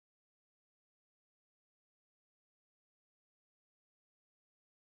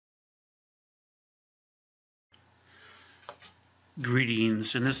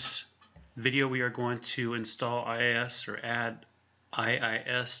Greetings. In this video we are going to install IIS or add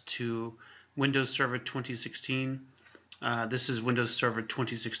IIS to Windows Server 2016. This is Windows Server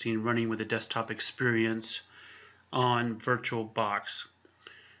 2016 running with a desktop experience on VirtualBox.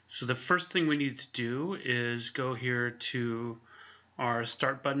 So the first thing we need to do is go here to our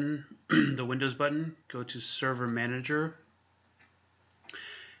Start button, the Windows button, go to Server Manager,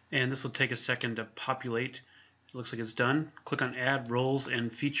 and this will take a second to populate. It looks like it's done. Click on Add Roles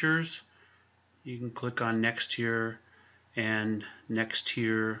and Features. You can click on Next here, and Next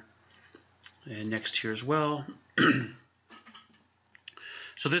here, and Next here as well.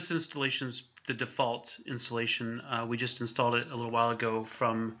 So this installation is the default installation. We just installed it a little while ago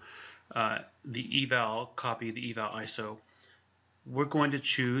from the eval copy, the eval ISO. We're going to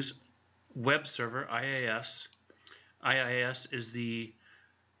choose Web Server, IIS. IIS is the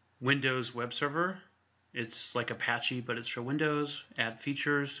Windows web server. It's like Apache, but it's for Windows. Add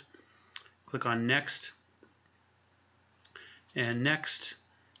features. Click on Next, and Next,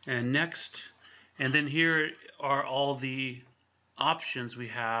 and Next. And then here are all the options we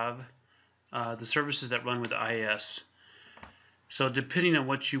have, the services that run with IIS. So depending on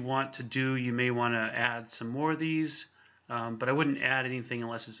what you want to do, you may want to add some more of these, but I wouldn't add anything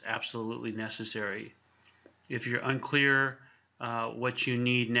unless it's absolutely necessary. If you're unclear what you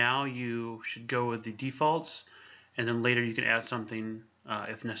need now, you should go with the defaults, and then later you can add something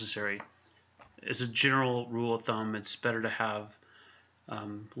if necessary. As a general rule of thumb, it's better to have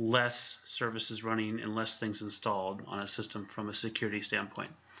less services running and less things installed on a system from a security standpoint.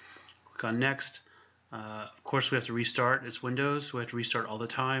 Click on Next. Of course, we have to restart. It's Windows, so we have to restart all the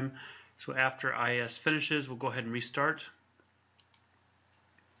time. So after IIS finishes, we'll go ahead and restart.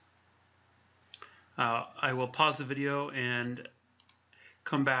 I will pause the video and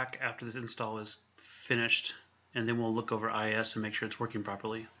come back after this install is finished, and then we'll look over IIS and make sure it's working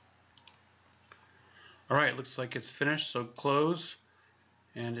properly. Alright, looks like it's finished, so close,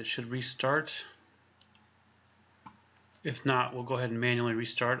 and it should restart. If not, we'll go ahead and manually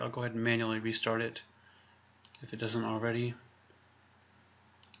restart. I'll go ahead and manually restart it if it doesn't already.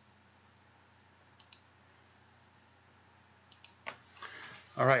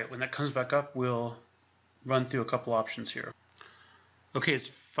 Alright, when that comes back up, we'll run through a couple options here. Okay, it's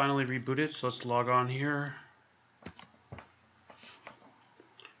finally rebooted, so let's log on here.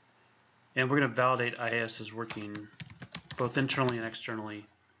 And we're going to validate IIS is working both internally and externally.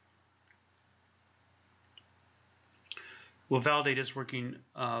 We'll validate it's working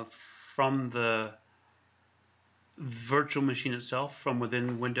from the virtual machine itself, from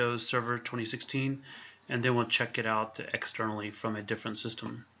within Windows Server 2016, and then we'll check it out externally from a different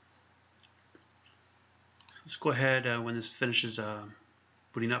system. Let's go ahead when this finishes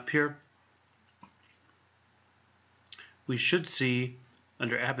booting up here. We should see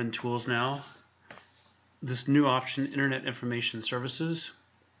under Admin Tools now this new option, Internet Information Services,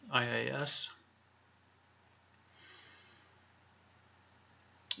 IIS.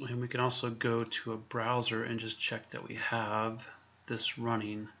 And we can also go to a browser and just check that we have this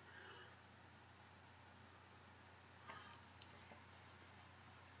running.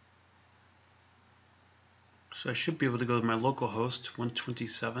 So I should be able to go to my local host,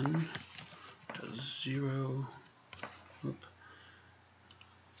 127.0. Oop.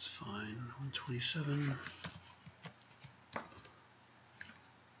 It's fine. 127.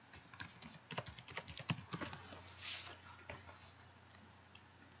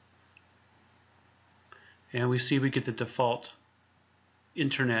 And we see we get the default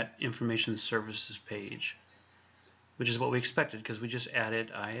Internet Information Services page, which is what we expected because we just added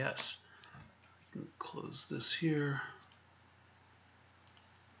IIS. Close this here.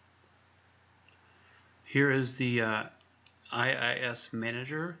 Here is the IIS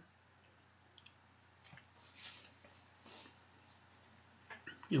Manager.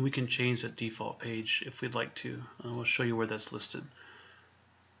 And we can change that default page if we'd like to. We'll show you where that's listed.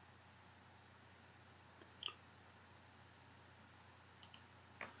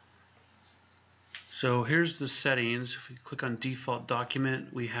 So here's the settings. If we click on Default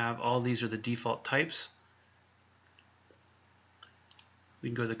Document, we have all these are the default types. We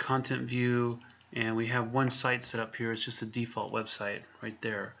can go to the Content View, and we have one site set up here. It's just a default website right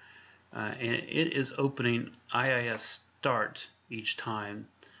there. And it is opening IIS Start each time.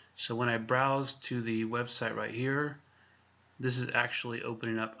 So when I browse to the website right here, this is actually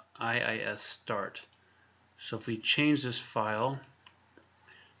opening up IIS Start. So if we change this file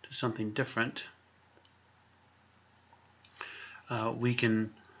to something different, we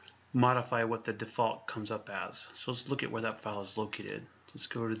can modify what the default comes up as. So let's look at where that file is located. Let's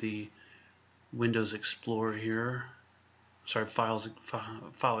go to the Windows Explorer here. sorry,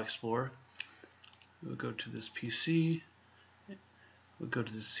 File Explorer. We'll go to this PC. We'll go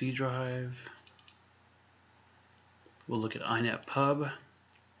to the C drive. We'll look at iNet Pub,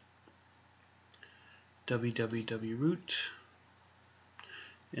 www root,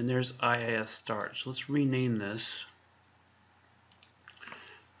 and there's IIS start. So let's rename this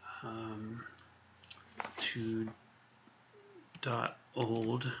to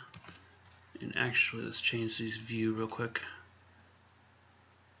 .old, and actually let's change these view real quick.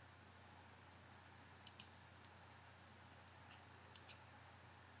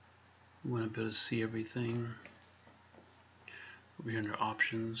 We want to be able to see everything over here under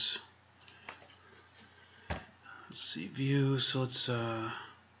options. Let's see, view. So let's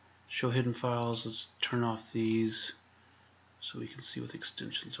show hidden files. Let's turn off these so we can see what the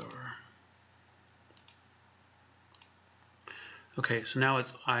extensions are. Okay, so now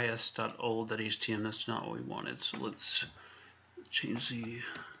it's is.old.htm. That's not what we wanted. So let's change the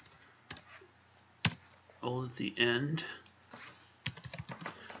old at the end.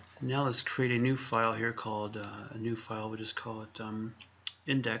 Now let's create a new file here called we'll just call it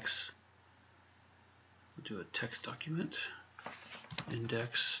index. We'll do a text document,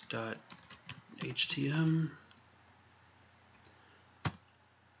 index.htm.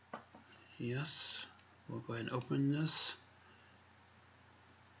 Yes, we'll go ahead and open this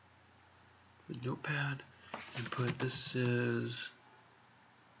with Notepad and put this is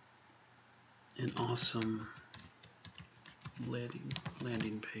an awesome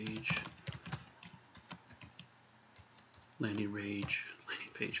landing page. Landing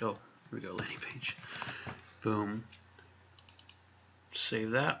page. Oh, here we go. Landing page. Boom.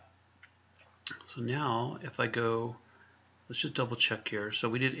 Save that. So now, if I go, let's just double check here. So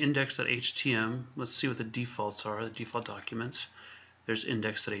we did index.htm. Let's see what the defaults are. The default documents. There's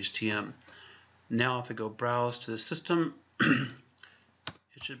index.htm. Now, if I go browse to the system,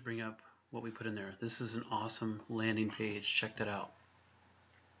 it should bring up what we put in there. This is an awesome landing page. Check that out.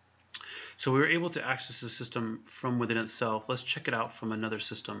 So we were able to access the system from within itself. Let's check it out from another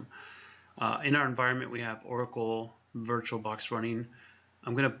system. In our environment, we have Oracle VirtualBox running.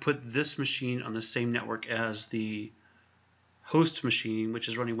 I'm going to put this machine on the same network as the host machine, which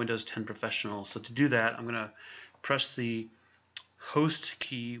is running Windows 10 Professional. So to do that, I'm going to press the host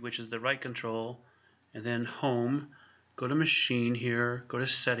key, which is the right control, and then home. Go to machine here, go to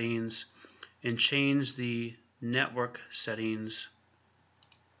settings, and change the network settings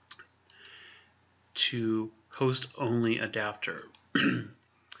to host only adapter.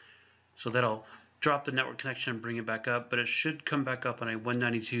 So that'll drop the network connection and bring it back up, but it should come back up on a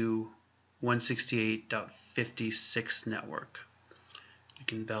 192.168.56 network. You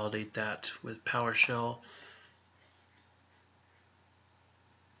can validate that with PowerShell.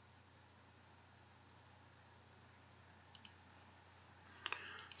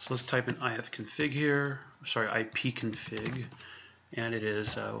 So let's type in ifconfig here, sorry, ipconfig, and it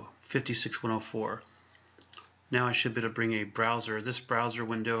is 56104. Now I should be able to bring a browser. This browser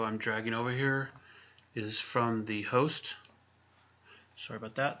window I'm dragging over here is from the host. Sorry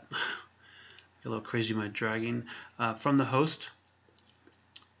about that. Get a little crazy my dragging. From the host.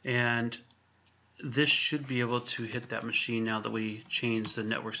 And this should be able to hit that machine now that we changed the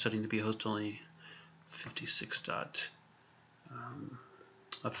network setting to be host only 56.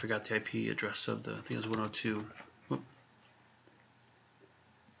 I forgot the IP address of the, I think it was 102.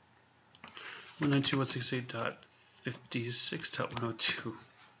 192.168.56.102.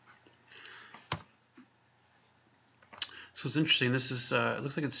 So it's interesting. This is it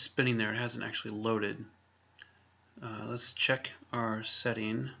looks like it's spinning there. It hasn't actually loaded. Let's check our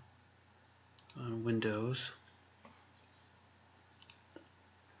setting on Windows.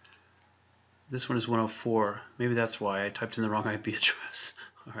 This one is 104. Maybe that's why I typed in the wrong IP address.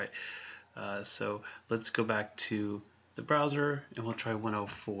 All right. So let's go back to the browser and we'll try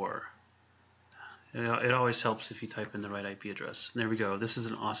 104. It always helps if you type in the right IP address. And there we go. This is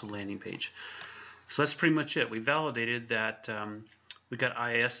an awesome landing page. So that's pretty much it. We validated that we got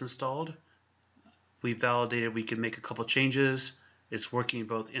IIS installed. We validated we could make a couple changes. It's working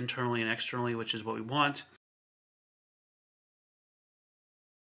both internally and externally, which is what we want.